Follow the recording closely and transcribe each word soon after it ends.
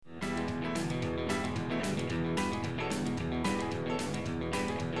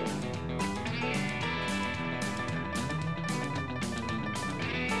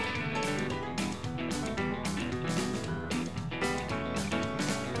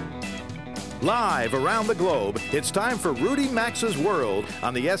Live around the globe, it's time for Rudy Maxa's World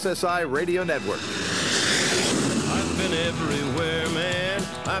on the SSI Radio Network. I've been everywhere, man.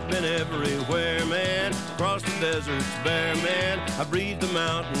 I've been everywhere, man. Across the deserts bare, man. I breathe the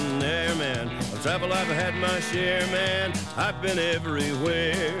mountain air, man. Of travel I've had my share, man. I've been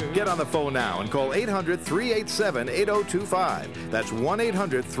everywhere. Get on the phone now and call 800-387-8025. That's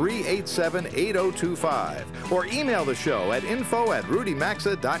 1-800-387-8025. Or email the show at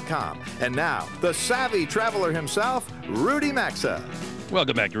info@rudymaxa.com. And now, the savvy traveler himself, Rudy Maxa.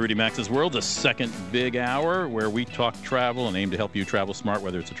 Welcome back to Rudy Maxa's World, the second big hour where we talk travel and aim to help you travel smart,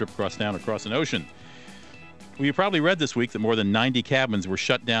 whether it's a trip across town or across an ocean. Well, you probably read this week that more than 90 cabins were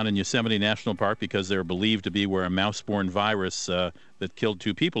shut down in Yosemite National Park because they're believed to be where a mouse-borne virus that killed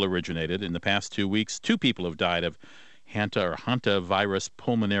 2 people originated. In the past 2 weeks, 2 people have died of hantavirus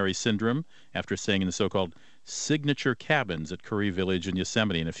pulmonary syndrome after staying in the so-called signature cabins at Curry Village in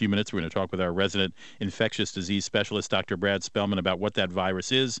Yosemite. In a few minutes, we're going to talk with our resident infectious disease specialist, Dr. Brad Spellman, about what that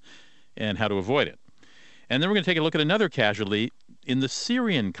virus is and how to avoid it. And then we're going to take a look at another casualty in the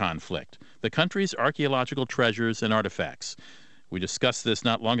Syrian conflict, the country's archaeological treasures and artifacts. We discussed this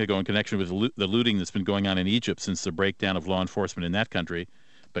not long ago in connection with the looting that's been going on in Egypt since the breakdown of law enforcement in that country.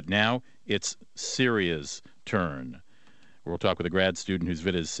 But now it's Syria's turn. We'll talk with a grad student who's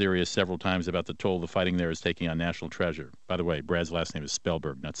visited Syria several times about the toll the fighting there is taking on national treasure. By the way, Brad's last name is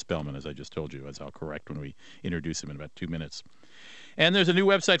Spellberg, not Spellman, as I just told you, as I'll correct when we introduce him in about 2 minutes. And there's a new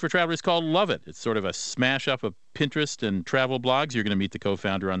website for travelers called Love It. It's sort of a smash-up of Pinterest and travel blogs. You're going to meet the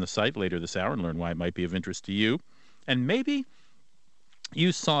co-founder on the site later this hour and learn why it might be of interest to you. And maybe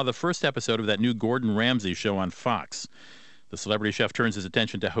you saw the first episode of that new Gordon Ramsay show on Fox. The celebrity chef turns his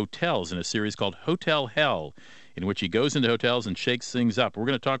attention to hotels in a series called Hotel Hell, in which he goes into hotels and shakes things up. We're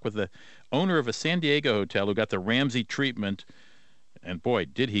going to talk with the owner of a San Diego hotel who got the Ramsay treatment, and boy,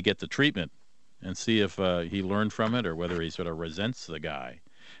 did he get the treatment, and see if he learned from it or whether he sort of resents the guy.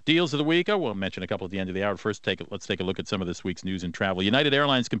 Deals of the week, we'll mention a couple at the end of the hour. First, let's take a look at some of this week's news and travel. United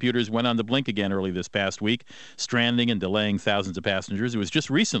Airlines computers went on the blink again early this past week, stranding and delaying thousands of passengers. It was just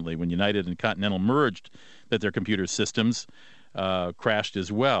recently when United and Continental merged that their computer systems crashed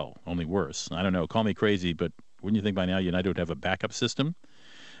as well, only worse. I don't know, call me crazy, but wouldn't you think by now United would have a backup system?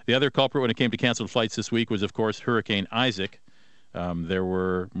 The other culprit when it came to canceled flights this week was, of course, Hurricane Isaac. There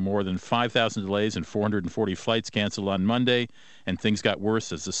were more than 5,000 delays and 440 flights canceled on Monday, and things got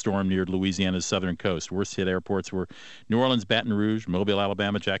worse as the storm neared Louisiana's southern coast. Worst hit airports were New Orleans, Baton Rouge, Mobile,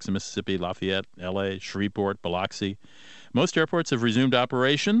 Alabama, Jackson, Mississippi, Lafayette, L.A., Shreveport, Biloxi. Most airports have resumed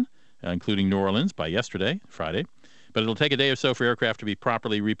operation, including New Orleans, by yesterday, Friday. But it'll take a day or so for aircraft to be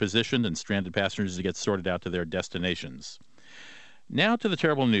properly repositioned and stranded passengers to get sorted out to their destinations. Now to the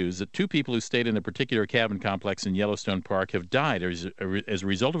terrible news that 2 people who stayed in a particular cabin complex in Yellowstone Park have died as a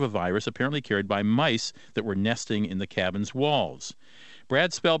result of a virus apparently carried by mice that were nesting in the cabin's walls.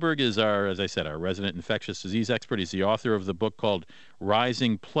 Brad Spellberg is our resident infectious disease expert. He's the author of the book called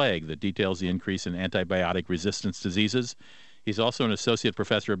Rising Plague that details the increase in antibiotic resistance diseases. He's also an associate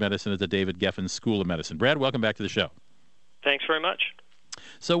professor of medicine at the David Geffen School of Medicine. Brad, welcome back to the show. Thanks very much.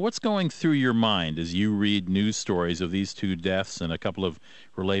 So what's going through your mind as you read news stories of these 2 deaths and a couple of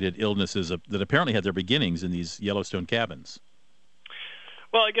related illnesses that apparently had their beginnings in these Yellowstone cabins?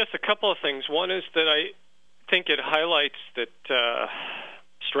 Well, I guess a couple of things. One is that I think it highlights that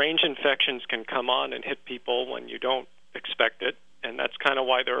strange infections can come on and hit people when you don't expect it, and that's kind of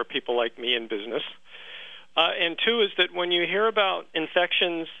why there are people like me in business. And 2 is that when you hear about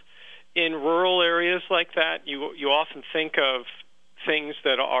infections in rural areas like that, you often think of things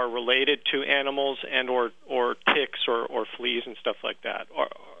that are related to animals and or ticks or fleas and stuff like that. Or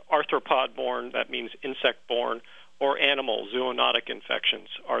arthropod-borne, that means insect-borne, or animal, zoonotic infections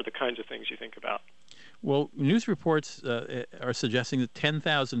are the kinds of things you think about. Well, news reports are suggesting that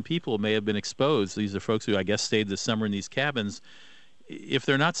 10,000 people may have been exposed. These are folks who, I guess, stayed this summer in these cabins. If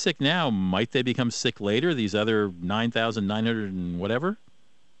they're not sick now, might they become sick later, these other 9,900 and whatever?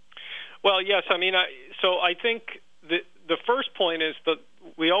 Well, yes. I mean, I think the first point is that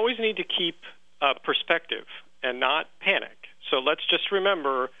we always need to keep perspective and not panic. So let's just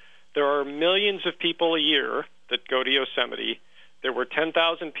remember there are millions of people a year that go to Yosemite. There were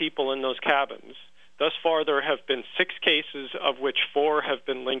 10,000 people in those cabins. Thus far, there have been 6 cases, of which 4 have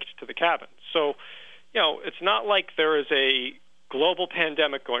been linked to the cabins. So, it's not like there is a global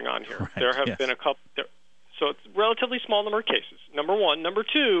pandemic going on here. Right, there have been a couple. So it's a relatively small number of cases, number one. Number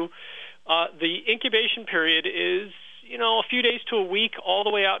 2, the incubation period is, a few days to a week all the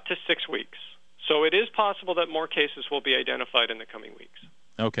way out to 6 weeks. So it is possible that more cases will be identified in the coming weeks.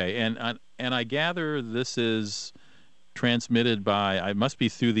 Okay, and I gather this is transmitted by, it must be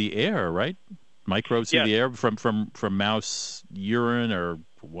through the air, right? Microbes through the air from mouse urine or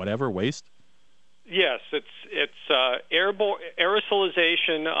whatever, waste? Yes, it's airborne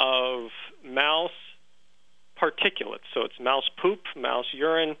aerosolization of mouse particulates. So it's mouse poop, mouse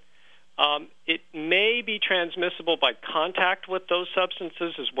urine. It may be transmissible by contact with those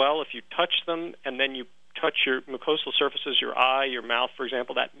substances as well. If you touch them and then you touch your mucosal surfaces, your eye, your mouth, for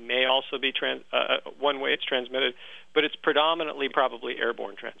example, that may also be one way it's transmitted, but it's predominantly probably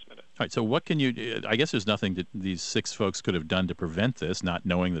airborne transmitted. All right, so what can you, I guess there's nothing that these 6 folks could have done to prevent this, not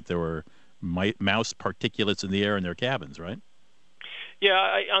knowing that there were mouse particulates in the air in their cabins, right?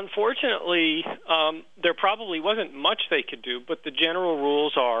 Yeah, unfortunately, there probably wasn't much they could do, but the general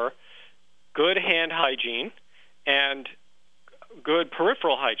rules are good hand hygiene and good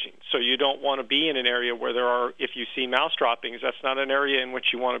peripheral hygiene. So you don't want to be in an area where there are, if you see mouse droppings, that's not an area in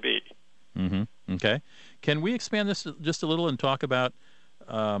which you want to be. Mm-hmm. Okay. Can we expand this just a little and talk about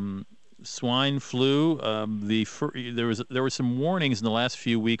swine flu? There were some warnings in the last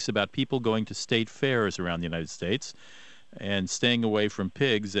few weeks about people going to state fairs around the United States and staying away from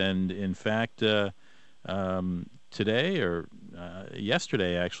pigs. And in fact, today or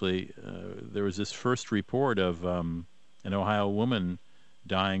yesterday, actually, there was this first report of an Ohio woman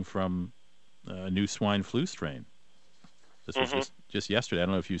dying from a new swine flu strain. This was just yesterday. I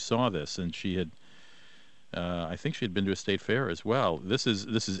don't know if you saw this, and she had, I think she had been to a state fair as well. This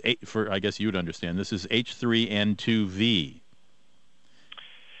is for, I guess you'd understand. This is H3N2V.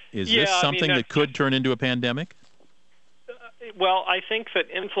 Is this something that could turn into a pandemic? Well, I think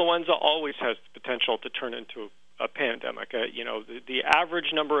that influenza always has the potential to turn into a pandemic. The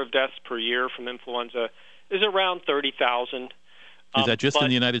average number of deaths per year from influenza is around 30,000. Is that just in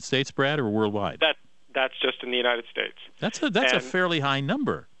the United States, Brad, or worldwide? That's just in the United States. That's a fairly high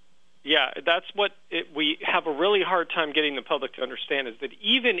number. Yeah, that's what we have a really hard time getting the public to understand, is that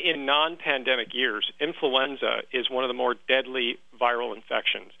even in non-pandemic years, influenza is one of the more deadly viral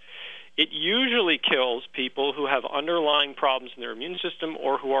infections. It usually kills people who have underlying problems in their immune system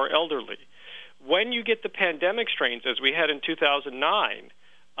or who are elderly. When you get the pandemic strains, as we had in 2009,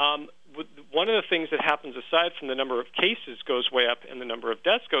 one of the things that happens, aside from the number of cases goes way up and the number of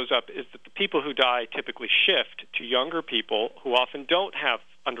deaths goes up, is that the people who die typically shift to younger people who often don't have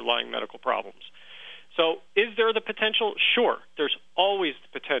underlying medical problems. So is there the potential? Sure. There's always the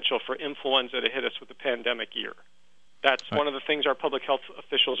potential for influenza to hit us with a pandemic year. That's one of the things our public health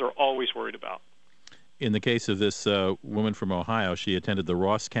officials are always worried about. In the case of this woman from Ohio, she attended the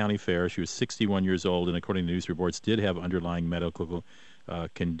Ross County Fair. She was 61 years old, and according to news reports, did have underlying medical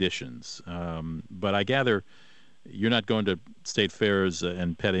conditions. But I gather you're not going to state fairs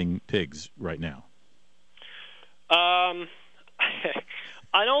and petting pigs right now. I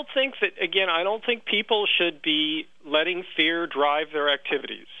don't think people should be letting fear drive their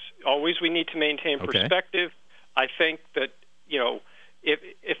activities. Always we need to maintain perspective. I think that,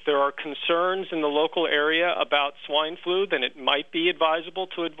 if there are concerns in the local area about swine flu, then it might be advisable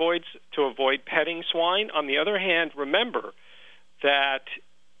to avoid petting swine. On the other hand, remember that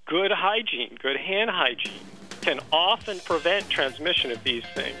good hand hygiene, can often prevent transmission of these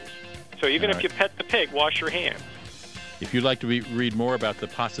things. So even if you pet the pig, wash your hands. If you'd like to read more about the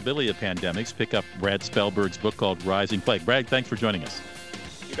possibility of pandemics, pick up Brad Spellberg's book called Rising Plague. Brad, thanks for joining us.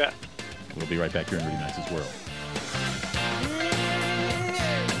 You bet. We'll be right back here in Rudy Maxa's World.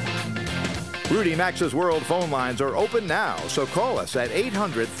 Rudy Maxa's World phone lines are open now, so call us at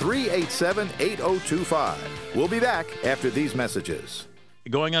 800-387-8025. We'll be back after these messages.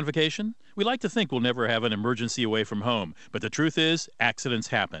 Going on vacation? We like to think we'll never have an emergency away from home, but the truth is, accidents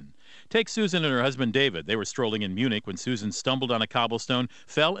happen. Take Susan and her husband David. They were strolling in Munich when Susan stumbled on a cobblestone,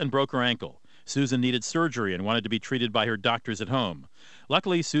 fell, and broke her ankle. Susan needed surgery and wanted to be treated by her doctors at home.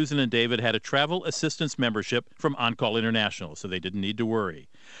 Luckily, Susan and David had a travel assistance membership from OnCall International, so they didn't need to worry.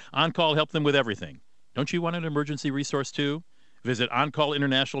 OnCall helped them with everything. Don't you want an emergency resource too? Visit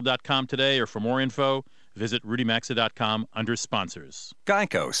OnCallInternational.com today, or for more info, visit RudyMaxa.com under sponsors.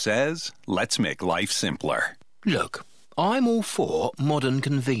 Geico says, let's make life simpler. Look, I'm all for modern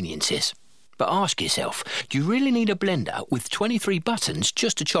conveniences. But ask yourself, do you really need a blender with 23 buttons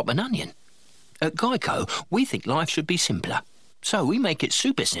just to chop an onion? At Geico, we think life should be simpler. So we make it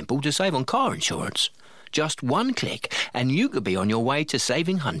super simple to save on car insurance. Just one click and you could be on your way to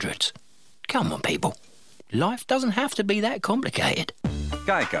saving hundreds. Come on, people. Life doesn't have to be that complicated.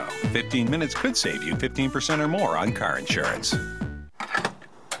 Geico. 15 minutes could save you 15% or more on car insurance.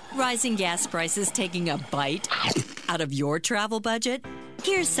 Rising gas prices taking a bite out of your travel budget?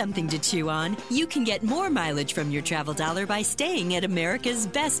 Here's something to chew on. You can get more mileage from your travel dollar by staying at America's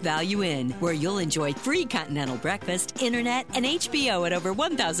Best Value Inn, where you'll enjoy free continental breakfast, internet, and HBO at over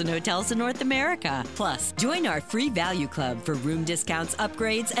 1,000 hotels in North America. Plus, join our free value club for room discounts,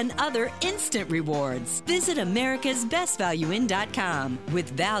 upgrades, and other instant rewards. Visit americasbestvalueinn.com. With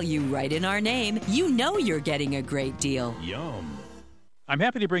value right in our name, you know you're getting a great deal. Yum. I'm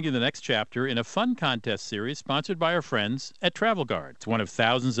happy to bring you the next chapter in a fun contest series sponsored by our friends at Travel Guard. It's one of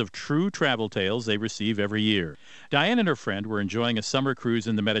thousands of true travel tales they receive every year. Diane and her friend were enjoying a summer cruise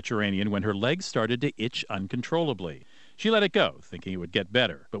in the Mediterranean when her legs started to itch uncontrollably. She let it go, thinking it would get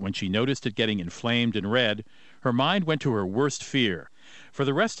better. But when she noticed it getting inflamed and red, her mind went to her worst fear. For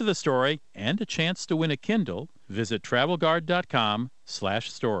the rest of the story and a chance to win a Kindle, visit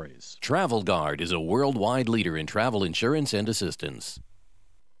TravelGuard.com/stories. Travel Guard is a worldwide leader in travel insurance and assistance.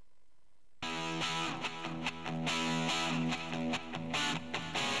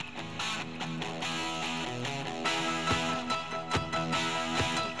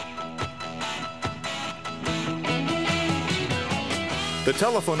 The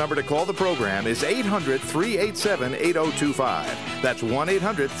telephone number to call the program is 800-387-8025. That's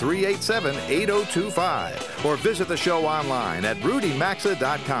 1-800-387-8025. Or visit the show online at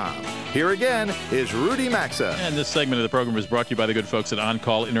rudymaxa.com. Here again is Rudy Maxa. And this segment of the program is brought to you by the good folks at On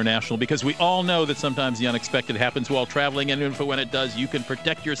Call International, because we all know that sometimes the unexpected happens while traveling, and when it does, you can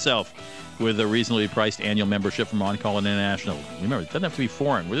protect yourself with a reasonably priced annual membership from On Call International. Remember, it doesn't have to be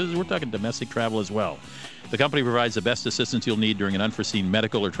foreign. We're talking domestic travel as well. The company provides the best assistance you'll need during an unforeseen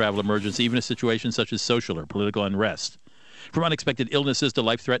medical or travel emergency, even a situation such as social or political unrest. From unexpected illnesses to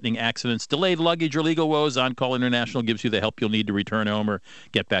life-threatening accidents, delayed luggage, or legal woes, On Call International gives you the help you'll need to return home or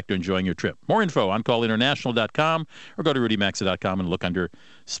get back to enjoying your trip. More info, OnCallInternational.com, or go to RudyMaxa.com and look under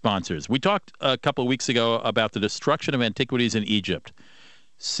sponsors. We talked a couple of weeks ago about the destruction of antiquities in Egypt.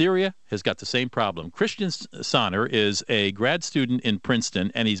 Syria has got the same problem. Christian Sonner is a grad student in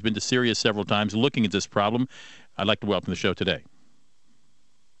Princeton, and he's been to Syria several times looking at this problem. I'd like to welcome the show today.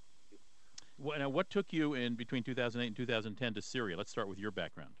 Now, what took you in between 2008 and 2010 to Syria? Let's start with your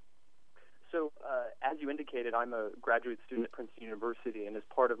background. So, as you indicated, I'm a graduate student at Princeton University, and as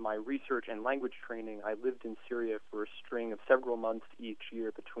part of my research and language training, I lived in Syria for a string of several months each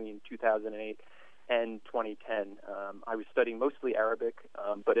year between 2008 and 2010. I was studying mostly Arabic,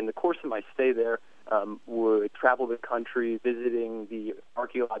 but in the course of my stay there, would travel the country, visiting the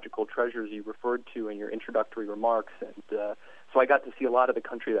archaeological treasures you referred to in your introductory remarks, and so I got to see a lot of the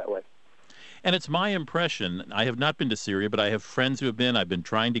country that way. And it's my impression, I have not been to Syria, but I have friends who have been. I've been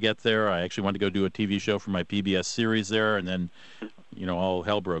trying to get there. I actually wanted to go do a TV show for my PBS series there, and then, all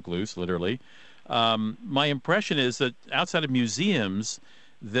hell broke loose, literally. My impression is that outside of museums,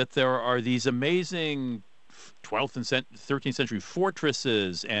 that there are these amazing 12th and 13th century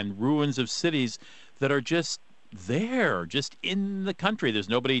fortresses and ruins of cities that are just there, just in the country. There's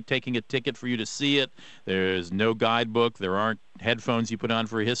nobody taking a ticket for you to see it. There's no guidebook. There aren't headphones you put on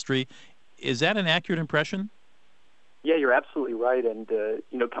for history. Is that an accurate impression? Yeah, you're absolutely right. And,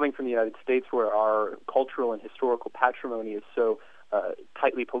 coming from the United States, where our cultural and historical patrimony is so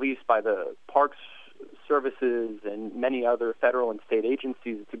tightly policed by the Parks Services and many other federal and state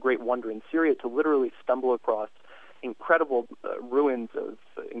agencies, it's a great wonder in Syria to literally stumble across incredible ruins of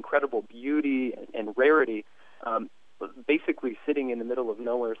incredible beauty and rarity, basically sitting in the middle of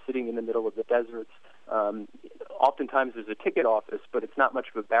nowhere, sitting in the middle of the deserts. Oftentimes there's a ticket office, but it's not much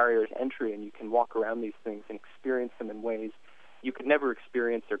of a barrier to entry, and you can walk around these things and experience them in ways you could never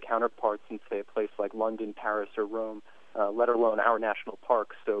experience their counterparts in, say, a place like London, Paris, or Rome, let alone our national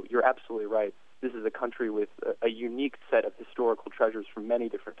parks. So you're absolutely right. This is a country with a unique set of historical treasures from many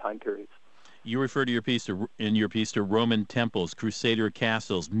different time periods. You refer to in your piece to Roman temples, Crusader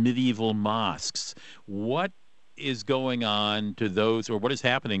castles, medieval mosques. What is going on to those, or what is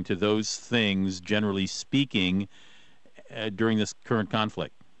happening to those things, generally speaking, during this current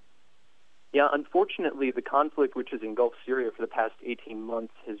conflict? Yeah, unfortunately, the conflict which has engulfed Syria for the past 18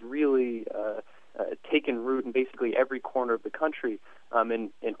 months has really taken root in basically every corner of the country.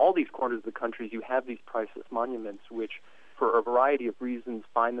 In all these corners of the country, you have these priceless monuments which, for a variety of reasons,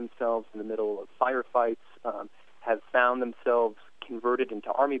 find themselves in the middle of firefights, have found themselves converted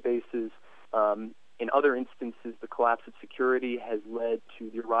into army bases. In other instances, the collapse of security has led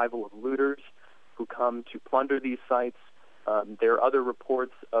to the arrival of looters who come to plunder these sites. There are other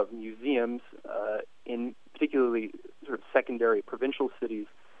reports of museums, in particularly sort of secondary provincial cities,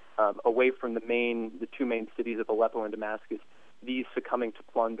 away from the two main cities of Aleppo and Damascus, these succumbing to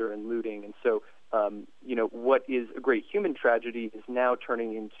plunder and looting. And so, what is a great human tragedy is now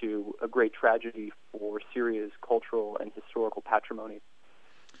turning into a great tragedy for Syria's cultural and historical patrimony.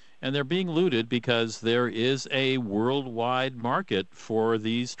 And they're being looted because there is a worldwide market for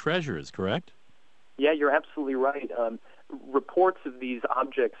these treasures, correct? Yeah, you're absolutely right. Reports of these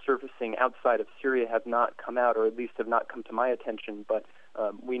objects surfacing outside of Syria have not come out, or at least have not come to my attention, but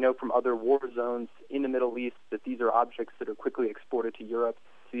we know from other war zones in the Middle East that these are objects that are quickly exported to Europe,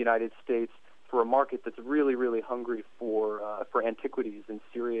 to the United States, for a market that's really, really hungry for antiquities, and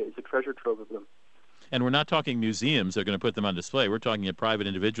Syria is a treasure trove of them. And we're not talking museums that are going to put them on display. We're talking at private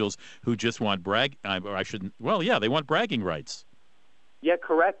individuals who just want they want bragging rights. Yeah,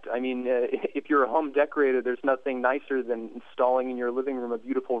 correct. I mean, if you're a home decorator, there's nothing nicer than installing in your living room a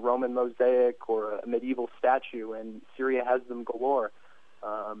beautiful Roman mosaic or a medieval statue, and Syria has them galore.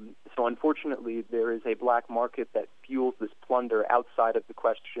 So unfortunately, there is a black market that fuels this plunder outside of the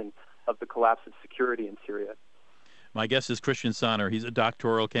question of the collapse of security in Syria. My guest is Christian Sonner. He's a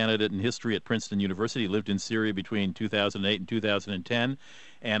doctoral candidate in history at Princeton University. He lived in Syria between 2008 and 2010.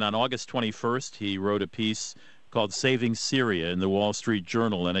 And on August 21st, he wrote a piece called Saving Syria in the Wall Street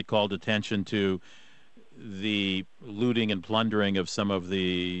Journal, and it called attention to the looting and plundering of some of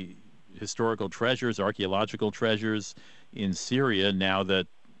the historical treasures, archaeological treasures in Syria now that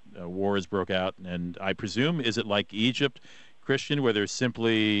war has broke out. And I presume, is it like Egypt, Christian, where there's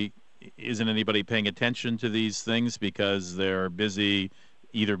simply isn't anybody paying attention to these things because they're busy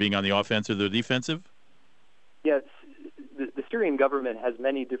either being on the offense or the defensive? Yes, the Syrian government has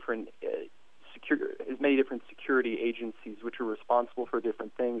many different security agencies which are responsible for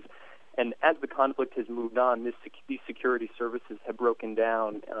different things. And as the conflict has moved on, these security services have broken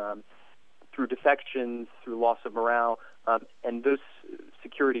down through defections, through loss of morale, and those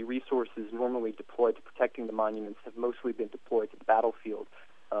security resources normally deployed to protecting the monuments have mostly been deployed to the battlefield.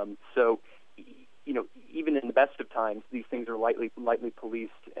 So, even in the best of times, these things are lightly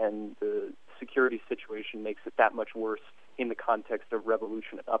policed, and the security situation makes it that much worse in the context of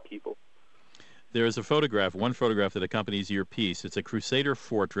revolution and upheaval. There is one photograph that accompanies your piece. It's a Crusader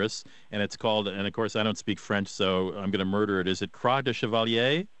fortress, and it's called, and of course I don't speak French, so I'm going to murder it. Is it Croix de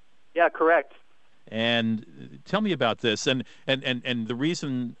Chevalier? Yeah, correct. And tell me about this. And the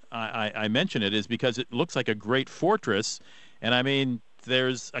reason I mention it is because it looks like a great fortress, and I mean,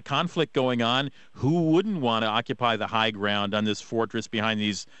 there's a conflict going on. Who wouldn't want to occupy the high ground on this fortress behind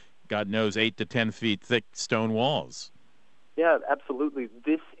these, God knows, 8 to 10 feet thick stone walls? Yeah, absolutely.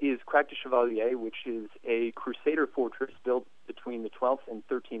 This is Croix de Chevalier, which is a Crusader fortress built between the 12th and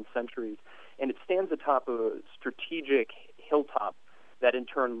 13th centuries, and it stands atop a strategic hilltop that in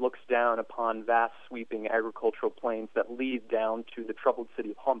turn looks down upon vast sweeping agricultural plains that lead down to the troubled city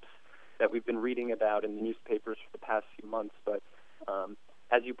of Homs that we've been reading about in the newspapers for the past few months. But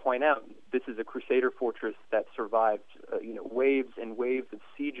as you point out, this is a Crusader fortress that survived waves and waves of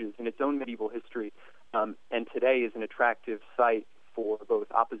sieges in its own medieval history, and today is an attractive site for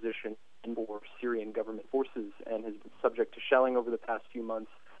both opposition and for Syrian government forces, and has been subject to shelling over the past few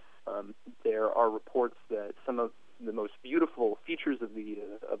months. There are reports that some of the most beautiful features of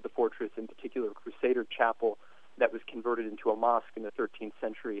the fortress, in particular Crusader Chapel, that was converted into a mosque in the 13th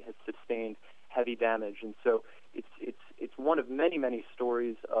century, has sustained heavy damage. And so it's one of many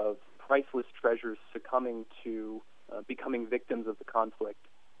stories of priceless treasures succumbing to becoming victims of the conflict.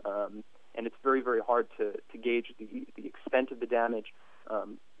 And it's very, very hard to gauge the extent of the damage,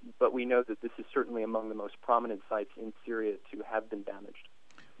 but we know that this is certainly among the most prominent sites in Syria to have been damaged.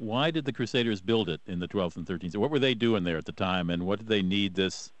 Why did the Crusaders build it in the 12th and 13th? What were they doing there at the time, and what did they need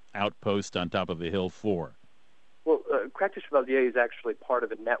this outpost on top of a hill for? Well, Croix de Chevalier is actually part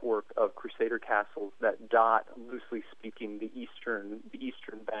of a network of Crusader castles that dot, loosely speaking, the eastern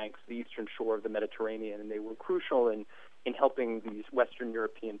banks, the eastern shore of the Mediterranean, and they were crucial in helping these Western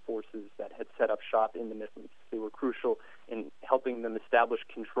European forces that had set up shop in the Middle East. They were crucial in helping them establish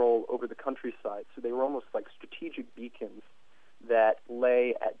control over the countryside. So they were almost like strategic beacons that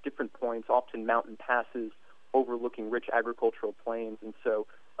lay at different points, often mountain passes, overlooking rich agricultural plains. And so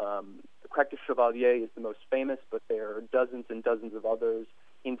Croix de Chevalier is the most famous, but there are dozens and dozens of others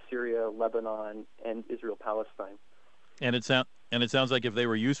in Syria, Lebanon, and Israel-Palestine. And it sounds like if they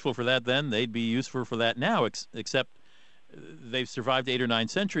were useful for that then, they'd be useful for that now, except they've survived 8 or 9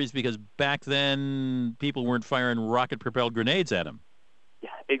 centuries because back then people weren't firing rocket-propelled grenades at them. Yeah,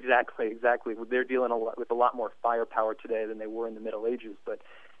 exactly. They're dealing with a lot more firepower today than they were in the Middle Ages. But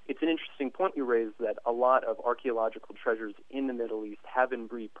it's an interesting point you raised that a lot of archaeological treasures in the Middle East have been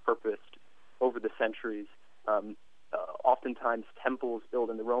repurposed over the centuries. Oftentimes, temples built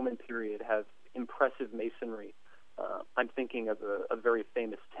in the Roman period have impressive masonry. I'm thinking of a very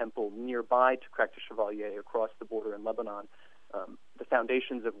famous temple nearby to Croix de Chevalier across the border in Lebanon, the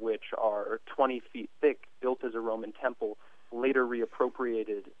foundations of which are 20 feet thick, built as a Roman temple, later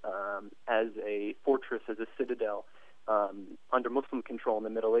reappropriated as a fortress, as a citadel, under Muslim control in the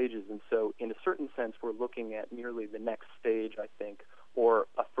Middle Ages. And so in a certain sense, we're looking at merely the next stage, I think, or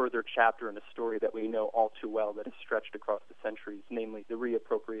a further chapter in a story that we know all too well that has stretched across the centuries, namely the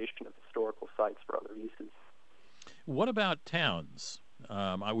reappropriation of historical sites for other uses. What about towns?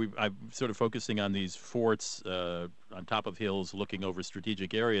 I'm sort of focusing on these forts on top of hills looking over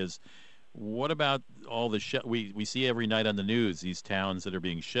strategic areas. What about all the we see every night on the news, these towns that are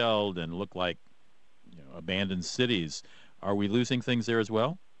being shelled and look like abandoned cities? Are we losing things there as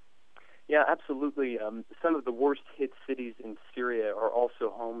well? Yeah, absolutely. Some of the worst hit cities in Syria are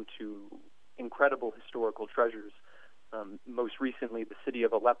also home to incredible historical treasures. Most recently, the city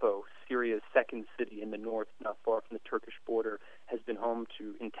of Aleppo, Syria's second city in the north, not far from the Turkish border, has been home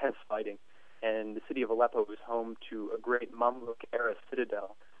to intense fighting. And the city of Aleppo is home to a great Mamluk-era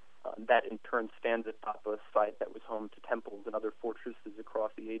citadel that in turn stands atop a site that was home to temples and other fortresses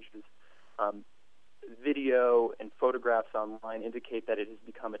across the ages. Video and photographs online indicate that it has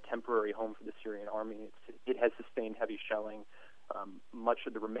become a temporary home for the Syrian army. It has sustained heavy shelling. Much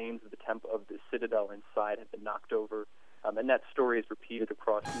of the remains of the citadel inside have been knocked over. And that story is repeated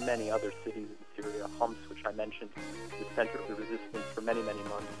across many other cities in Syria. Homs, which I mentioned, the center of the resistance for many, many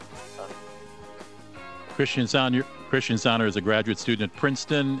months. Christian Zahner is a graduate student at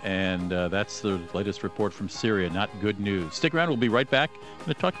Princeton, and that's the latest report from Syria. Not good news. Stick around. We'll be right back. I'm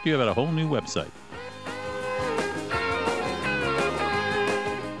going to talk to you about a whole new website.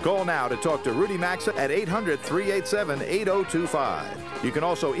 Call now to talk to Rudy Maxa at 800-387-8025. You can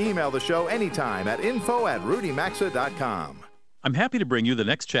also email the show anytime at info@rudymaxa.com. I'm happy to bring you the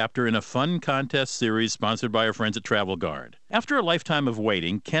next chapter in a fun contest series sponsored by our friends at Travel Guard. After a lifetime of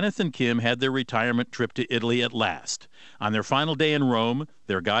waiting, Kenneth and Kim had their retirement trip to Italy at last. On their final day in Rome,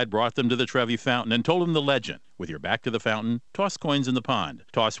 their guide brought them to the Trevi Fountain and told them the legend. With your back to the fountain, toss coins in the pond.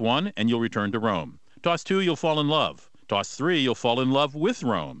 Toss 1 and you'll return to Rome. Toss 2, you'll fall in love. Toss 3, you'll fall in love with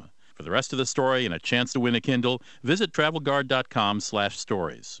Rome. For the rest of the story and a chance to win a Kindle, visit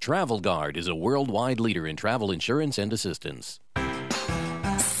TravelGuard.com/stories. Travel Guard is a worldwide leader in travel insurance and assistance.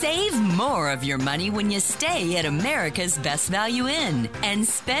 Save more of your money when you stay at America's Best Value Inn and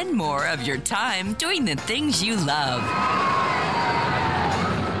spend more of your time doing the things you love.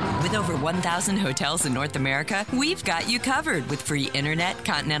 With over 1,000 hotels in North America, we've got you covered with free internet,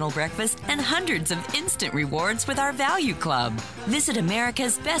 continental breakfast, and hundreds of instant rewards with our Value Club. Visit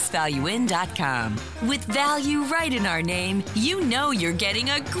americasbestvalueinn.com. With value right in our name, you know you're getting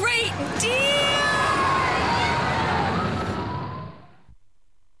a great deal.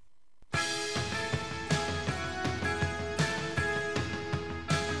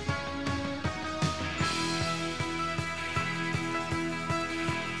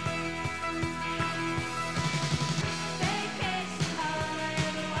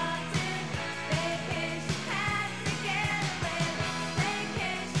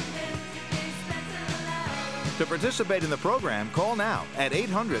 To participate in the program, call now at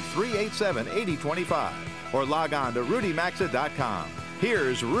 800-387-8025 or log on to rudymaxa.com.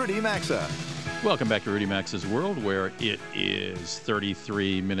 Here's Rudy Maxa. Welcome back to Rudy Maxa's World, where it is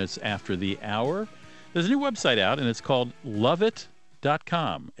 33 minutes after the hour. There's a new website out, and it's called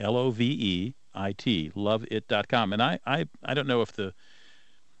loveit.com, L-O-V-E-I-T, loveit.com. And I don't know if the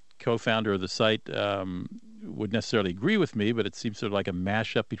co-founder of the site would necessarily agree with me, but it seems sort of like a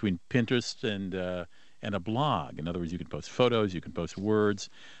mashup between Pinterest and a blog. In other words, you can post photos, you can post words.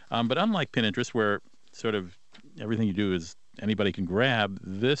 But unlike Pinterest, where sort of everything you do is anybody can grab,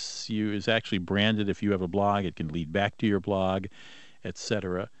 this is actually branded. If you have a blog, it can lead back to your blog,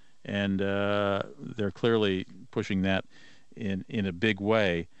 etc. And they're clearly pushing that in a big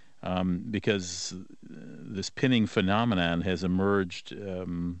way because this pinning phenomenon has emerged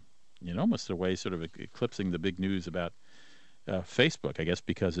in almost a way sort of eclipsing the big news about Facebook, I guess,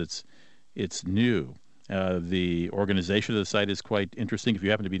 because it's new. The organization of the site is quite interesting. If you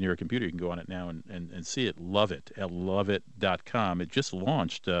happen to be near a computer, you can go on it now and see it. Loveit at loveit.com. It just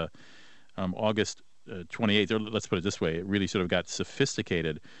launched August 28th. Or let's put it this way. It really sort of got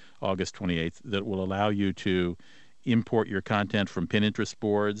sophisticated August 28th. That will allow you to import your content from Pinterest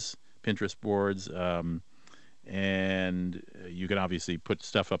boards, and you can obviously put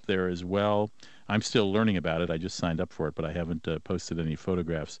stuff up there as well. I'm still learning about it. I just signed up for it, but I haven't posted any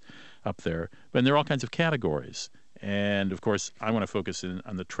photographs up there. But there are all kinds of categories. And, of course, I want to focus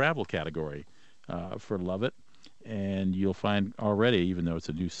on the travel category for Loveit. And you'll find already, even though it's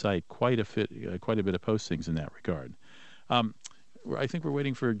a new site, quite a bit of postings in that regard. I think we're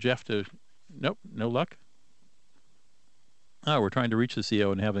waiting for Jeff to... Nope, no luck. We're trying to reach the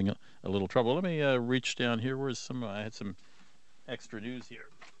CEO and having a little trouble. Let me reach down here. I had some extra news here.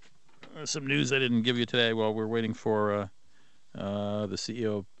 Some news I didn't give you today while we're waiting for the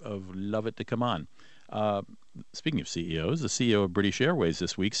CEO of Lovett to come on. Speaking of CEOs, the CEO of British Airways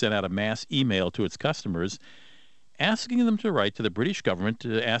this week sent out a mass email to its customers asking them to write to the British government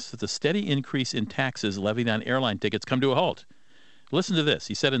to ask that the steady increase in taxes levied on airline tickets come to a halt. Listen to this.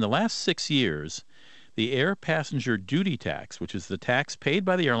 He said in the last 6 years, the air passenger duty tax, which is the tax paid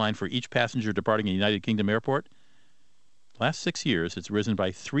by the airline for each passenger departing a United Kingdom airport, last 6 years it's risen by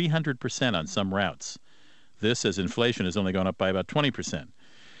 300% on some routes. This, as inflation has only gone up by about 20%.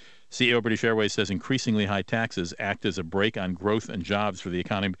 CEO of British Airways says increasingly high taxes act as a brake on growth and jobs for the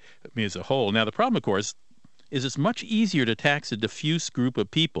economy as a whole. Now, the problem, of course, is it's much easier to tax a diffuse group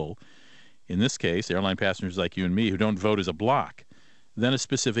of people, in this case, airline passengers like you and me, who don't vote as a bloc, than a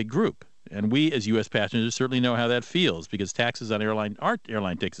specific group. And we, as U.S. passengers, certainly know how that feels, because taxes on airline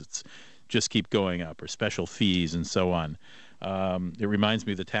tickets just keep going up, or special fees and so on. It reminds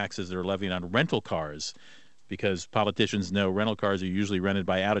me of the taxes that are levied on rental cars, because politicians know rental cars are usually rented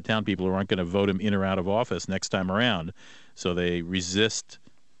by out-of-town people who aren't going to vote them in or out of office next time around. So they resist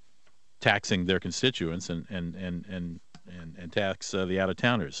taxing their constituents and tax the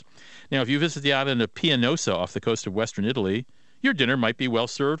out-of-towners. Now, if you visit the island of Pianosa off the coast of western Italy, your dinner might be well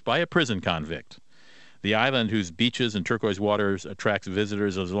served by a prison convict. The island, whose beaches and turquoise waters attracts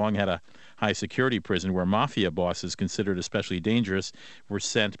visitors, has long had a high-security prison where mafia bosses considered especially dangerous were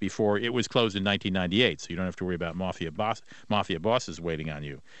sent before it was closed in 1998, so you don't have to worry about mafia bosses waiting on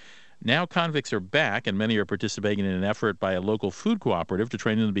you. Now convicts are back, and many are participating in an effort by a local food cooperative to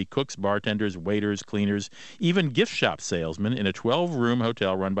train them to be cooks, bartenders, waiters, cleaners, even gift shop salesmen in a 12-room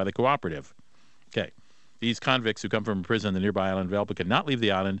hotel run by the cooperative. Okay. These convicts who come from prison on the nearby island of Elba cannot leave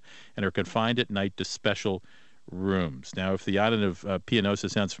the island and are confined at night to special rooms. Now, if the island of Pianosa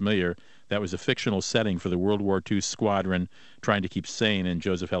sounds familiar, that was a fictional setting for the World War II squadron trying to keep sane in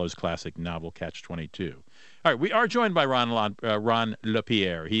Joseph Heller's classic novel Catch-22. All right, we are joined by Ron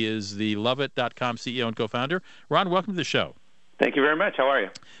LaPierre. He is the Lovett.com CEO and co-founder. Ron, welcome to the show. Thank you very much. How are you?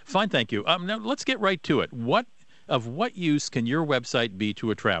 Fine, thank you. Now, let's get right to it. What use can your website be to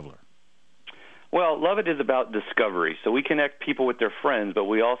a traveler? Well, Lovett is about discovery. So we connect people with their friends, but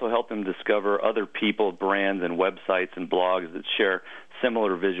we also help them discover other people, brands, and websites and blogs that share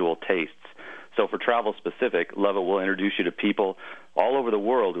similar visual tastes. So for travel specific, Lovett will introduce you to people all over the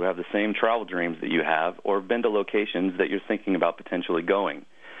world who have the same travel dreams that you have or have been to locations that you're thinking about potentially going.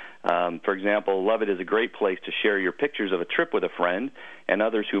 For example, Lovett is a great place to share your pictures of a trip with a friend and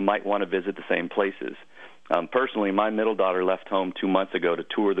others who might want to visit the same places. Personally, my middle daughter left home 2 months ago to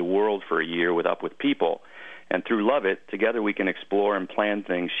tour the world for a year with Up With People. And through Lovett, together we can explore and plan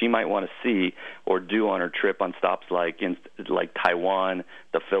things she might want to see or do on her trip on stops like Taiwan,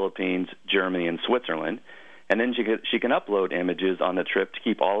 the Philippines, Germany, and Switzerland. And then she can upload images on the trip to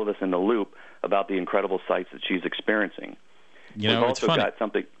keep all of us in the loop about the incredible sights that she's experiencing. You know, it's funny. Got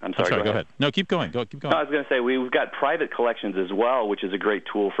something. I'm sorry. Go ahead. No, keep going. Keep going. No, I was going to say we've got private collections as well, which is a great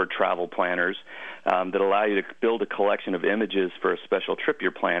tool for travel planners that allow you to build a collection of images for a special trip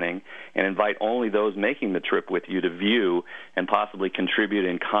you're planning and invite only those making the trip with you to view and possibly contribute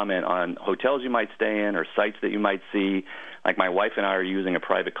and comment on hotels you might stay in or sites that you might see. Like my wife and I are using a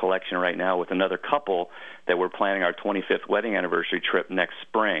private collection right now with another couple that we're planning our 25th wedding anniversary trip next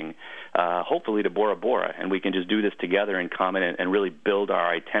spring, hopefully to Bora Bora. And we can just do this together and comment and really build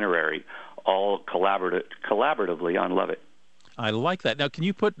our itinerary all collaboratively on Lovett. I like that. Now, can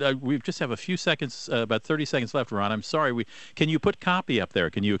you put, we just have a few seconds, about 30 seconds left, Ron. I'm sorry. Can you put copy up there?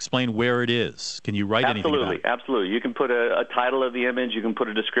 Can you explain where it is? Can you write anything about it? Absolutely. You can put a title of the image. You can put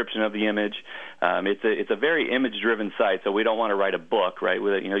a description of the image. It's a very image-driven site, so we don't want to write a book, right?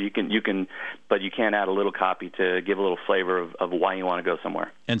 With it, but you can add a little copy to give a little flavor of why you want to go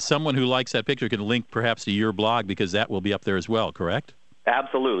somewhere. And someone who likes that picture can link perhaps to your blog because that will be up there as well, correct?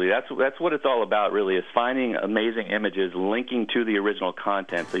 Absolutely. That's what it's all about, really, is finding amazing images, linking to the original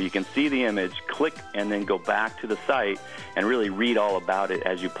content so you can see the image, click, and then go back to the site and really read all about it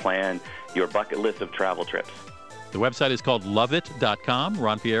as you plan your bucket list of travel trips. The website is called Lovett.com.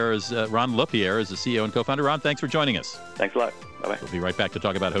 Ron LaPierre is the CEO and co-founder. Ron, thanks for joining us. Thanks a lot. Bye-bye. We'll be right back to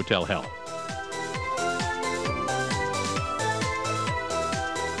talk about Hotel Hell.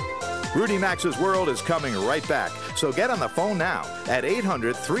 Rudy Maxa's World is coming right back, so get on the phone now at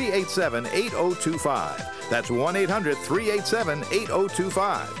 800-387-8025. That's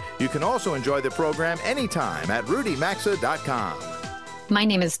 1-800-387-8025. You can also enjoy the program anytime at rudymaxa.com. My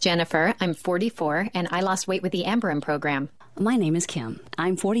name is Jennifer. I'm 44, and I lost weight with the Amberin program. My name is Kim.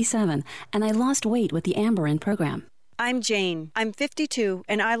 I'm 47, and I lost weight with the Amberin program. I'm Jane. I'm 52,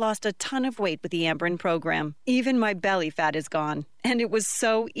 and I lost a ton of weight with the Amberen program. Even my belly fat is gone, and it was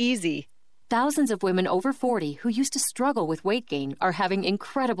so easy. Thousands of women over 40 who used to struggle with weight gain are having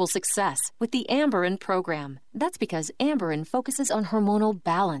incredible success with the Amberen program. That's because Amberen focuses on hormonal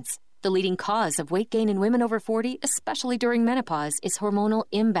balance. The leading cause of weight gain in women over 40, especially during menopause, is hormonal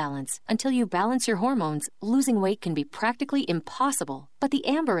imbalance. Until you balance your hormones, losing weight can be practically impossible. But the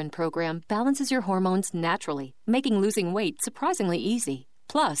Amberen program balances your hormones naturally, making losing weight surprisingly easy.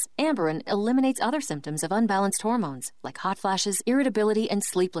 Plus, Amberen eliminates other symptoms of unbalanced hormones, like hot flashes, irritability, and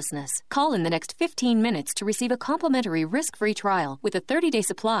sleeplessness. Call in the next 15 minutes to receive a complimentary risk-free trial with a 30-day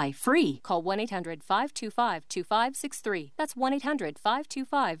supply free. Call 1-800-525-2563. That's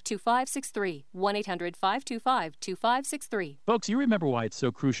 1-800-525-2563. 1-800-525-2563. Folks, you remember why it's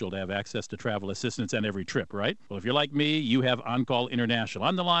so crucial to have access to travel assistance on every trip, right? Well, if you're like me, you have On-Call International.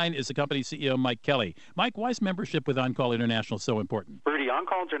 On the line is the company CEO, Mike Kelly. Mike, why is membership with On-Call International so important? Rudy,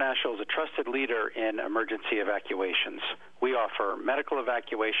 On-Call International is a trusted leader in emergency evacuations. We offer medical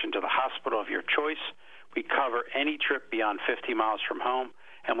evacuation to the hospital of your choice. We cover any trip beyond 50 miles from home,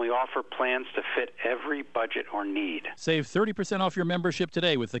 and we offer plans to fit every budget or need. Save 30% off your membership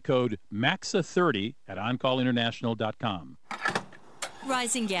today with the code MAXA30 at OnCallInternational.com.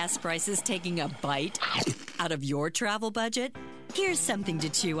 Rising gas prices taking a bite out of your travel budget? Here's something to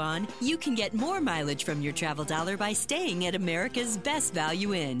chew on. You can get more mileage from your travel dollar by staying at America's Best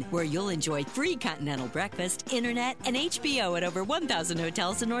Value Inn, where you'll enjoy free continental breakfast, internet, and HBO at over 1,000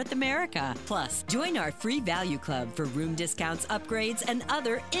 hotels in North America. Plus, join our free value club for room discounts, upgrades, and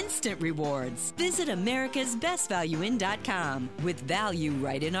other instant rewards. Visit americasbestvalueinn.com. With value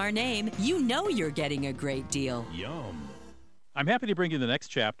right in our name, you know you're getting a great deal. Yum. I'm happy to bring you the next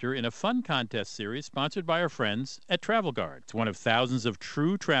chapter in a fun contest series sponsored by our friends at Travel Guard. It's one of thousands of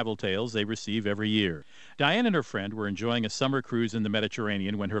true travel tales they receive every year. Diane and her friend were enjoying a summer cruise in the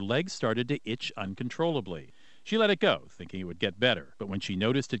Mediterranean when her legs started to itch uncontrollably. She let it go, thinking it would get better. But when she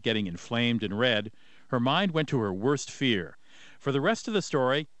noticed it getting inflamed and red, her mind went to her worst fear. For the rest of the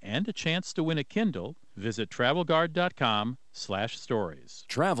story and a chance to win a Kindle, visit TravelGuard.com/stories.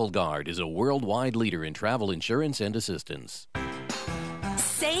 Travel Guard is a worldwide leader in travel insurance and assistance.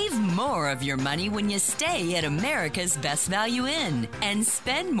 Save more of your money when you stay at America's Best Value Inn and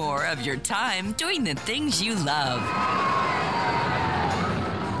spend more of your time doing the things you love.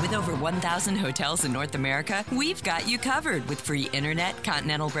 With over 1,000 hotels in North America, we've got you covered with free internet,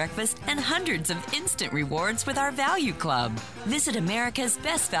 continental breakfast, and hundreds of instant rewards with our Value Club. Visit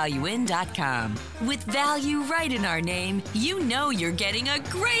americasbestvalueinn.com. With value right in our name, you know you're getting a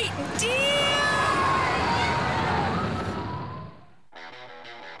great deal!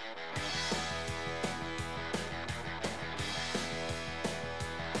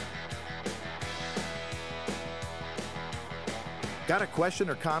 Got a question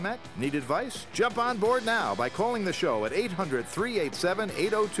or comment? Need advice? Jump on board now by calling the show at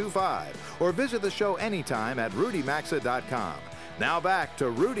 800-387-8025 or visit the show anytime at rudymaxa.com. Now back to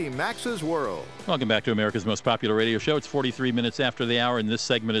Rudy Maxa's World. Welcome back to America's most popular radio show. It's 43 minutes after the hour, and this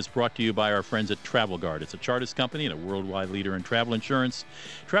segment is brought to you by our friends at Travel Guard. It's a Chartis company and a worldwide leader in travel insurance.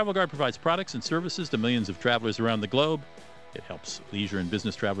 Travel Guard provides products and services to millions of travelers around the globe. It helps leisure and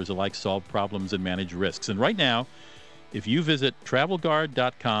business travelers alike solve problems and manage risks. And right now, if you visit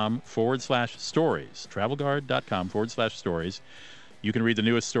travelguard.com/stories, travelguard.com/stories, you can read the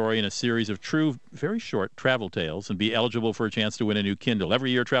newest story in a series of true, very short travel tales and be eligible for a chance to win a new Kindle.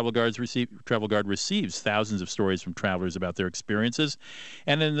 Every year, Travel Guard receives thousands of stories from travelers about their experiences.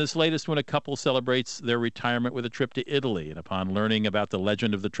 And in this latest one, a couple celebrates their retirement with a trip to Italy. And upon learning about the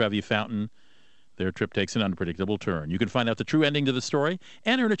legend of the Trevi Fountain, their trip takes an unpredictable turn. You can find out the true ending to the story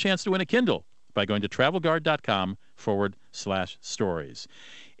and earn a chance to win a Kindle by going to travelguard.com/stories.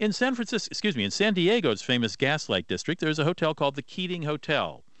 In San Diego's famous Gaslight District, there's a hotel called the Keating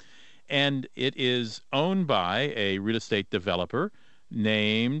Hotel. And it is owned by a real estate developer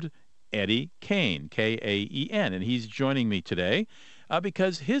named Eddie Kane, K-A-E-N. And he's joining me today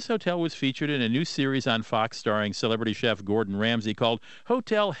because his hotel was featured in a new series on Fox starring celebrity chef Gordon Ramsay called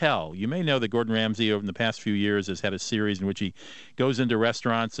Hotel Hell. You may know that Gordon Ramsay over the past few years has had a series in which he goes into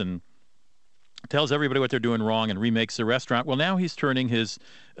restaurants and tells everybody what they're doing wrong and remakes the restaurant. Well, now he's turning his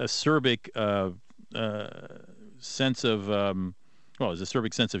acerbic sense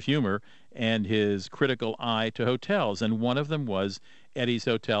of humor and his critical eye to hotels. And one of them was Eddie's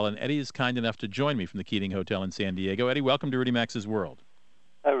Hotel. And Eddie is kind enough to join me from the Keating Hotel in San Diego. Eddie, welcome to Rudy Maxa's World.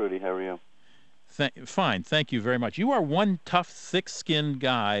 Hi, Rudy. How are you? Fine. Thank you very much. You are one tough, thick-skinned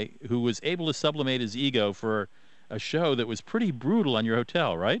guy who was able to sublimate his ego for a show that was pretty brutal on your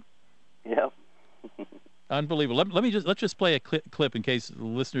hotel, right? Yeah. Unbelievable. Let's just play a clip in case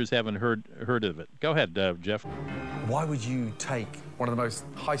listeners haven't heard of it. Go ahead, Jeff. Why would you take one of the most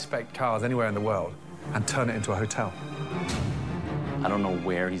high-spec cars anywhere in the world and turn it into a hotel? I don't know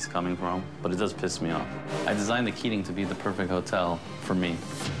where he's coming from, but it does piss me off. I designed the Keating to be the perfect hotel for me,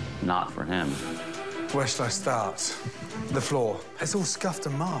 not for him. Where should I start? The floor. It's all scuffed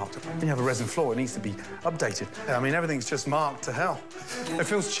and marked. When you have a resin floor, it needs to be updated. I mean, everything's just marked to hell. It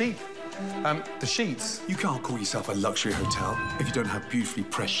feels cheap. The sheets. You can't call yourself a luxury hotel if you don't have beautifully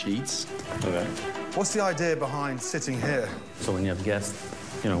pressed sheets. Okay. What's the idea behind sitting here? So when you have guests,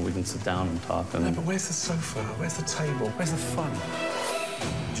 you know, we can sit down and talk. And... No, but where's the sofa? Where's the table? Where's the fun?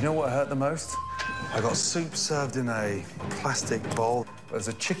 Do you know what hurt the most? I got soup served in a plastic bowl. There's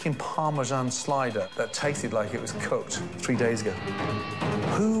a chicken parmesan slider that tasted like it was cooked 3 days ago.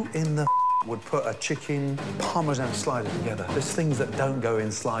 Who in the would put a chicken parmesan slider together? There's things that don't go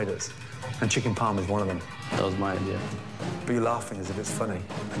in sliders, and chicken parm is one of them. That was my idea. But you're laughing as if it's funny,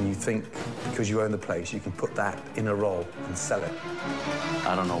 and you think because you own the place, you can put that in a roll and sell it.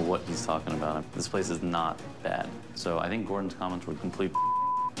 I don't know what he's talking about. This place is not bad. So I think Gordon's comments were complete.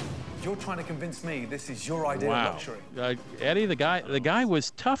 You're trying to convince me this is your idea of luxury. Eddie, the guy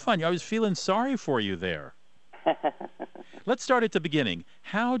was tough on you. I was feeling sorry for you there. Let's start at the beginning.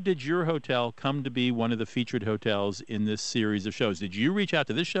 How did your hotel come to be one of the featured hotels in this series of shows? Did you reach out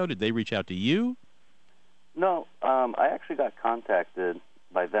to this show? Did they reach out to you? No, I actually got contacted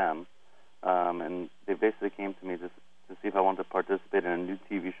by them, and they basically came to me to see if I wanted to participate in a new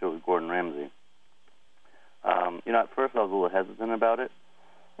TV show with Gordon Ramsay. You know, at first I was a little hesitant about it.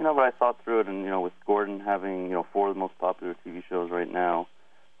 You know, but I thought through it, and, you know, with Gordon having, you know, 4 of the most popular TV shows right now,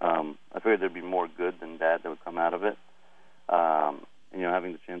 I figured there'd be more good than bad that would come out of it. And, you know,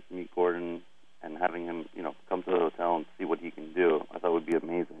 having the chance to meet Gordon and having him, you know, come to the hotel and see what he can do, I thought would be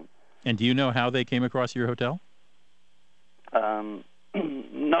amazing. And do you know how they came across your hotel?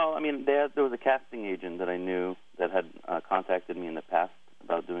 No, I mean, there was a casting agent that I knew that had contacted me in the past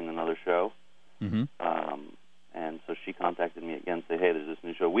about doing another show. Mm-hmm. And so she contacted me again, say, hey, there's this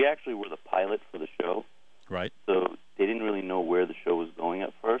new show. We actually were the pilot for the show. Right. So they didn't really know where the show was going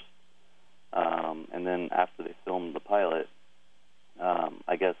at first. And then after they filmed the pilot,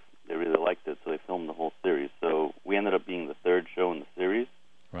 I guess they really liked it, so they filmed the whole series. So we ended up being the 3rd show in the series.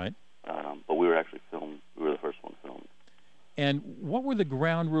 Right. But we were actually filmed. We were the first one filmed. And what were the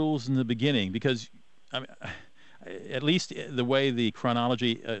ground rules in the beginning? Because, I mean, at least the way the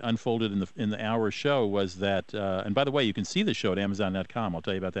chronology unfolded in the hour show was that, and by the way, you can see the show at Amazon.com. I'll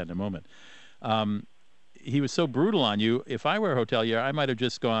tell you about that in a moment. He was so brutal on you. If I were a hotelier, I might have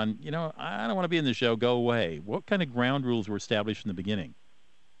just gone, you know, I don't want to be in the show. Go away. What kind of ground rules were established in the beginning?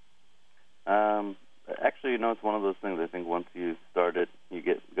 Actually, you know, it's one of those things. I think once you start it, you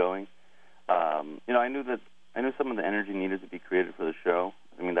get going. You know, I knew some of the energy needed to be created for the show.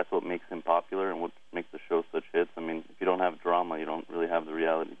 I mean, that's what makes him popular and what makes the show such hits. I mean, if you don't have drama, you don't really have the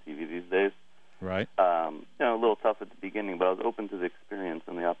reality TV these days. Right. You know, a little tough at the beginning, but I was open to the experience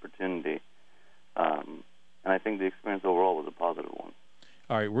and the opportunity. And I think the experience overall was a positive one.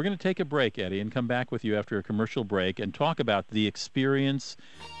 All right, we're going to take a break, Eddie, and come back with you after a commercial break and talk about the experience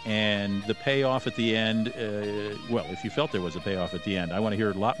and the payoff at the end. Well, if you felt there was a payoff at the end. I want to hear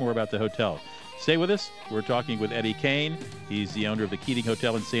a lot more about the hotel. Stay with us. We're talking with Eddie Kane. He's the owner of the Keating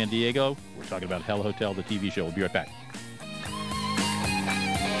Hotel in San Diego. We're talking about Hell Hotel, the TV show. We'll be right back.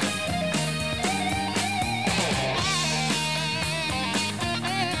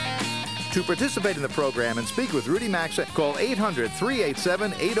 To participate in the program and speak with Rudy Maxa, call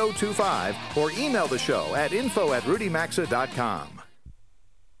 800-387-8025 or email the show at info@rudymaxa.com.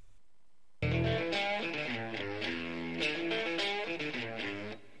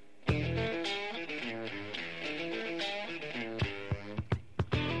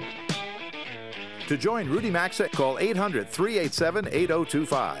 To join Rudy Maxa, call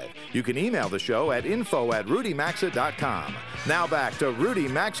 800-387-8025. You can email the show at info@rudymaxa.com. Now back to Rudy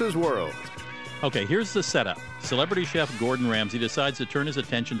Maxa's World. Okay, here's the setup. Celebrity chef Gordon Ramsay decides to turn his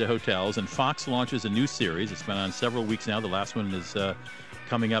attention to hotels, and Fox launches a new series. It's been on several weeks now. The last one is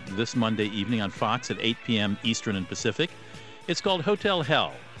coming up this Monday evening on Fox at 8 p.m. Eastern and Pacific. It's called Hotel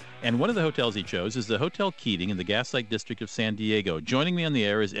Hell. And one of the hotels he chose is the Hotel Keating in the Gaslight District of San Diego. Joining me on the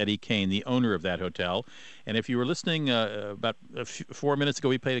air is Eddie Kane, the owner of that hotel. And if you were listening about 4 minutes ago,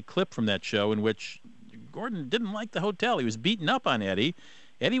 we played a clip from that show in which Gordon didn't like the hotel. He was beating up on Eddie.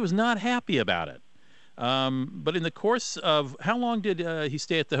 Eddie was not happy about it. But in the course of, how long did he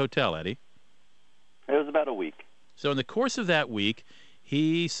stay at the hotel, Eddie? It was about a week. So in the course of that week,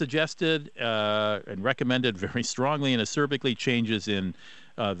 He suggested and recommended very strongly and acerbically changes in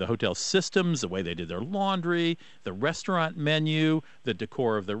the hotel systems, the way they did their laundry, the restaurant menu, the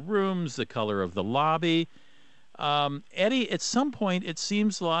decor of the rooms, the color of the lobby. Eddie, at some point, it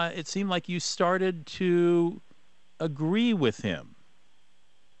seemed like you started to agree with him.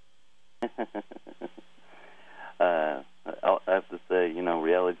 I have to say,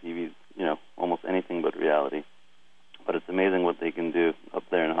 reality TV is, almost anything but reality. But it's amazing what they can do up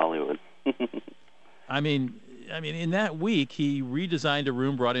there in Hollywood. I mean, in that week, he redesigned a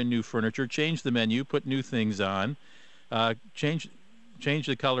room, brought in new furniture, changed the menu, put new things on, changed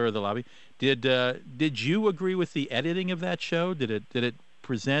the color of the lobby. Did you agree with the editing of that show? Did it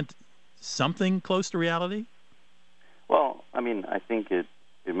present something close to reality? Well, I think it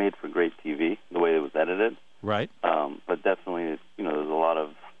made for great TV the way it was edited. Right. But definitely, there's a lot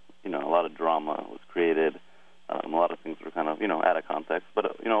of drama was created. A lot of things were kind of, out of context.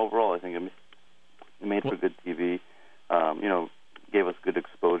 But, overall, I think it made for good TV. Gave us good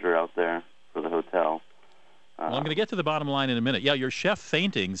exposure out there for the hotel. Well, I'm going to get to the bottom line in a minute. Yeah, your chef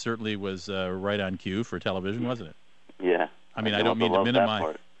fainting certainly was right on cue for television, wasn't it? Yeah. I don't mean to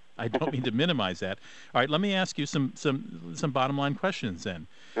minimize. I don't mean to minimize that. All right, let me ask you some bottom line questions then.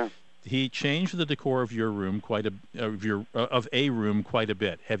 Sure. He changed the decor of your room quite a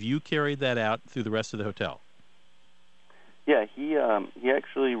bit. Have you carried that out through the rest of the hotel? Yeah, he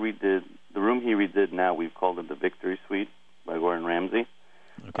actually redid the room. He redid now. We've called it the Victory Suite by Gordon Ramsay.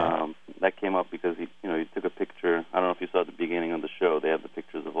 Okay. That came up because he took a picture. I don't know if you saw at the beginning of the show. They have the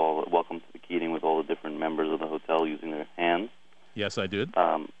pictures of all Welcome to the Keating with all the different members of the hotel using their hands. Yes, I did.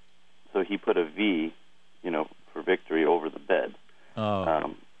 So he put a V, for victory over the bed. Oh.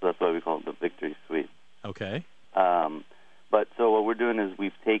 So that's why we call it the Victory Suite. Okay. But so what we're doing is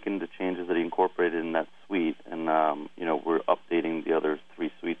we've taken the changes that he incorporated in that suite, and we're updating the other 3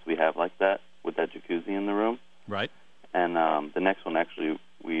 suites we have like that with that jacuzzi in the room. Right. And the next one actually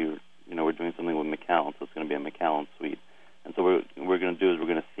we're doing something with McAllen, so it's going to be a McAllen suite. And so what we're going to do is we're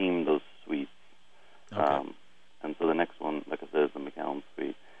going to theme those suites. Okay. And so the next one, like I said, is the McAllen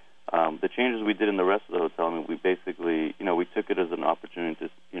suite. The changes we did in the rest of the hotel, we basically, we took it as an opportunity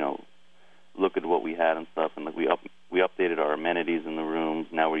to, look at what we had and stuff, and we updated our amenities in the rooms.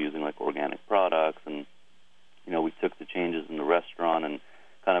 Now we're using organic products, and we took the changes in the restaurant and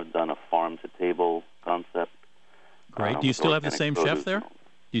kind of done a farm to table concept. Great. Do you still have the same chef there?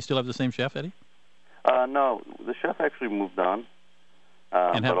 Do you still have the same chef, Eddie? No, the chef actually moved on.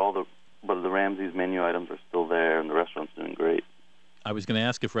 But the Ramsay's menu items are still there, and the restaurant's doing great. I was going to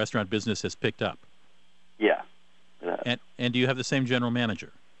ask if restaurant business has picked up. Yeah. And do you have the same general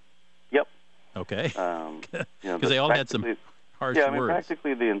manager? Yep. Okay. Because they all had some harsh words.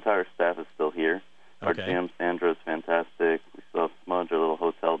 Practically the entire staff is still here. Our GM, Sandra, is fantastic. We still have Smudge, our little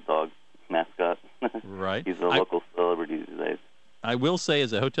hotel dog mascot. Right. He's a local celebrity these days. I will say,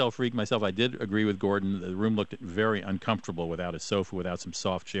 as a hotel freak myself, I did agree with Gordon. The room looked very uncomfortable without a sofa, without some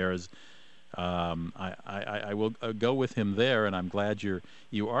soft chairs. I will go with him there, and I'm glad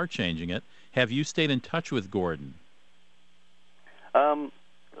you are changing it. Have you stayed in touch with Gordon? A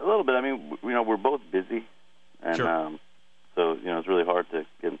little bit. We're both busy, and sure. So it's really hard to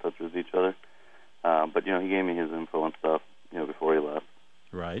get in touch with each other. But he gave me his info and stuff, before he left.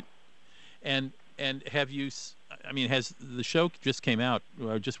 Right. And have you? Has the show just came out?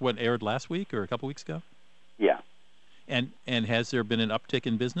 Aired last week or a couple weeks ago? Yeah. And has there been an uptick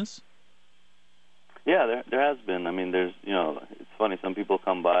in business? Yeah, there has been. There's it's funny. Some people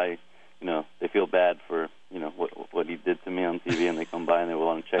come by, they feel bad for what he did to me on TV, and they come by and they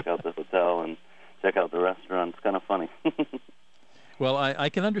want to check out the hotel and check out the restaurant. It's kind of funny. Well, I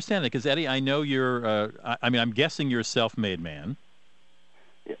can understand that because Eddie, I know you're. I'm guessing you're a self-made man.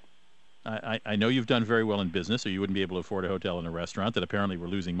 Yeah. I know you've done very well in business, or you wouldn't be able to afford a hotel and a restaurant that apparently were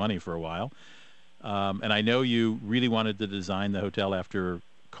losing money for a while. And I know you really wanted to design the hotel after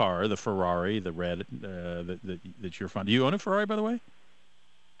car, the Ferrari, the red that you're fond. Do you own a Ferrari, by the way?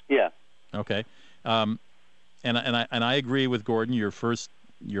 Yeah. Okay. And I agree with Gordon. Your first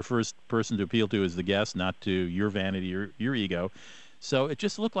person to appeal to is the guest, not to your vanity or your ego. So it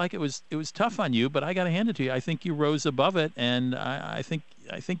just looked like it was tough on you, but I got to hand it to you. I think you rose above it, and I think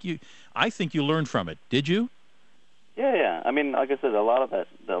you learned from it. Did you? Yeah. Like I said, a lot of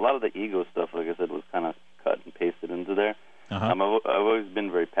the ego stuff, like I said, was kind of cut and pasted into there. Uh-huh. I've always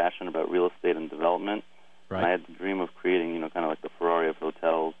been very passionate about real estate and development. Right. And I had the dream of creating, kind of like the Ferrari of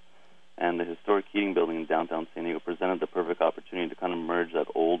hotels. And the historic Keating building in downtown San Diego presented the perfect opportunity to kind of merge that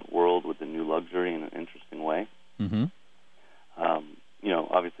old world with the new luxury in an interesting way. Mm-hmm.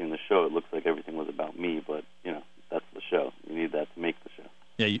 Obviously in the show it looks like everything was about me, but, that's the show. You need that to make the show.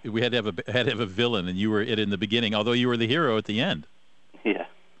 Yeah, we had to have a villain, and you were it in the beginning, although you were the hero at the end. Yeah.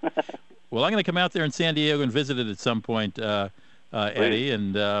 Well, I'm going to come out there in San Diego and visit it at some point, Eddie,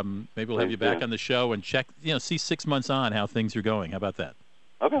 and maybe we'll have you back on the show and check, see 6 months on how things are going. How about that?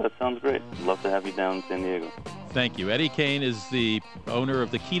 Okay, that sounds great. I'd love to have you down in San Diego. Thank you. Eddie Kane is the owner of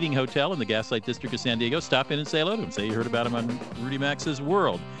the Keating Hotel in the Gaslight District of San Diego. Stop in and say hello to him. Say you heard about him on Rudy Maxa's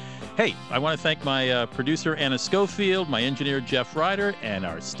World. Hey, I want to thank my producer, Anna Schofield, my engineer, Jeff Ryder, and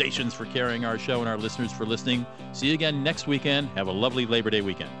our stations for carrying our show and our listeners for listening. See you again next weekend. Have a lovely Labor Day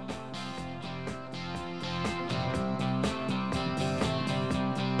weekend.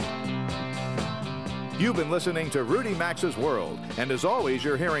 You've been listening to Rudy Maxa's World, and as always,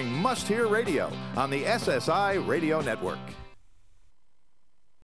 you're hearing Must Hear Radio on the SSI Radio Network.